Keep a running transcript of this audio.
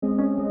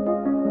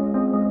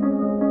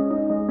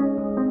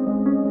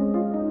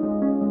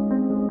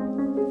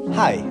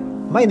Hi,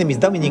 my name is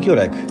Dominik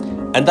Jurek.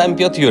 And I'm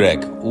Piotr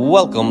Jurek.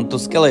 Welcome to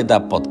Scale It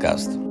Up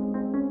podcast.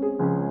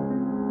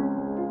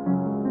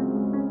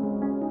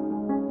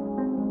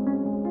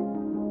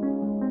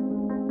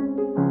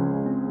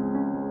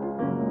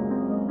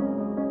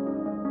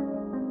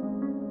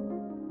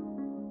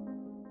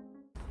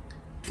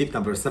 Tip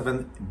number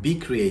 7, be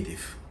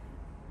creative.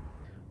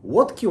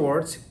 What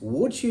keywords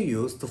would you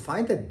use to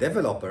find a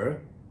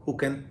developer who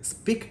can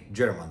speak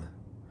German?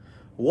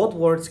 What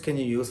words can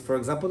you use, for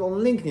example, on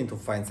LinkedIn to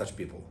find such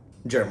people?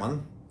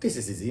 German, this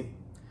is easy.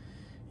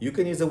 You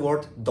can use the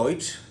word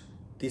Deutsch,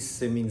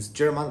 this means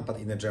German, but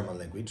in a German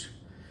language.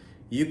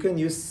 You can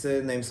use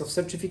names of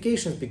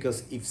certifications,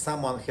 because if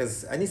someone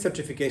has any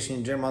certification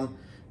in German,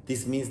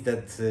 this means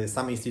that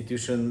some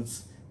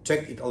institutions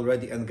checked it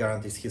already and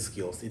guarantees his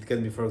skills. It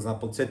can be, for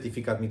example,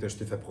 Zertifikat mit der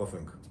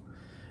Prüfung.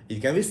 It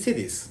can be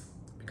cities,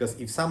 because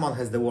if someone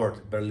has the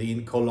word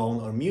Berlin,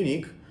 Cologne, or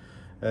Munich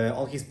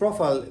on his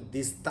profile,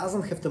 this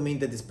doesn't have to mean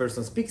that this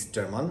person speaks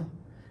German,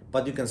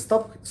 but you can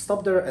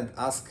stop there and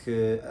ask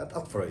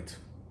for it.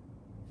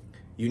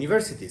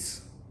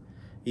 Universities.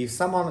 If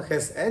someone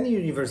has any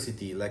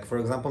university, like for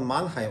example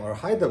Mannheim or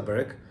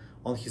Heidelberg,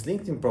 on his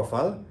LinkedIn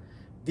profile,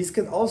 this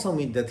can also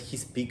mean that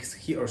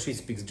he or she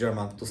speaks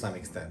German to some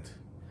extent.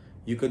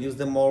 You could use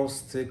the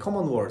most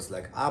common words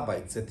like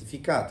Arbeit,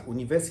 Zertifikat,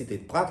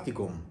 Universität,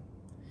 Praktikum.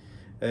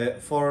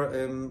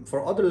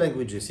 For other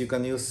languages, you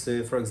can use,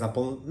 for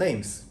example,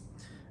 names.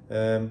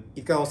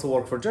 It can also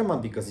work for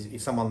German, because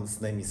if someone's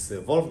name is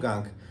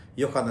Wolfgang,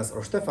 Johannes,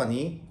 or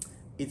Stefanie,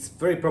 it's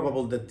very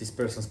probable that this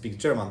person speaks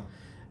German.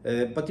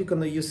 But you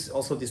can use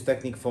also this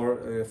technique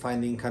for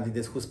finding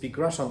candidates who speak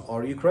Russian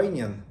or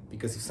Ukrainian,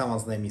 because if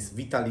someone's name is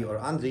Vitaly or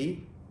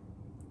Andriy,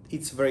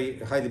 it's very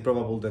highly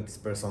probable that this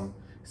person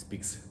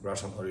speaks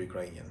Russian or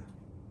Ukrainian.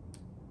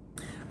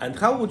 And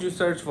how would you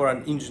search for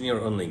an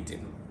engineer on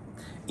LinkedIn?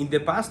 In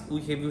the past,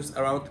 we have used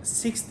around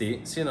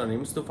 60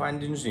 synonyms to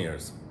find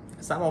engineers.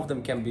 Some of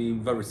them can be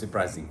very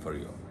surprising for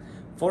you.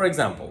 For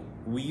example,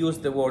 we use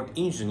the word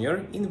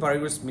engineer in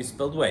various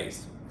misspelled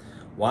ways.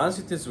 Once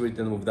it is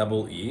written with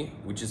double E,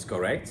 which is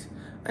correct,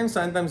 and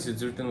sometimes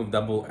it's written with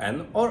double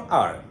N or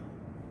R.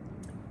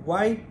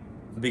 Why?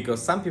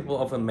 Because some people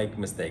often make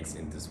mistakes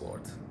in this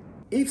word.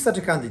 If such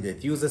a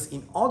candidate uses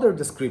in other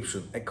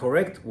description a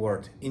correct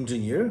word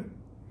engineer,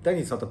 then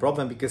it's not a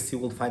problem, because you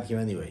will find him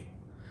anyway.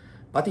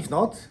 But if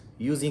not,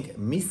 using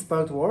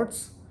misspelled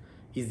words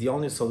is the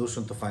only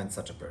solution to find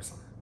such a person.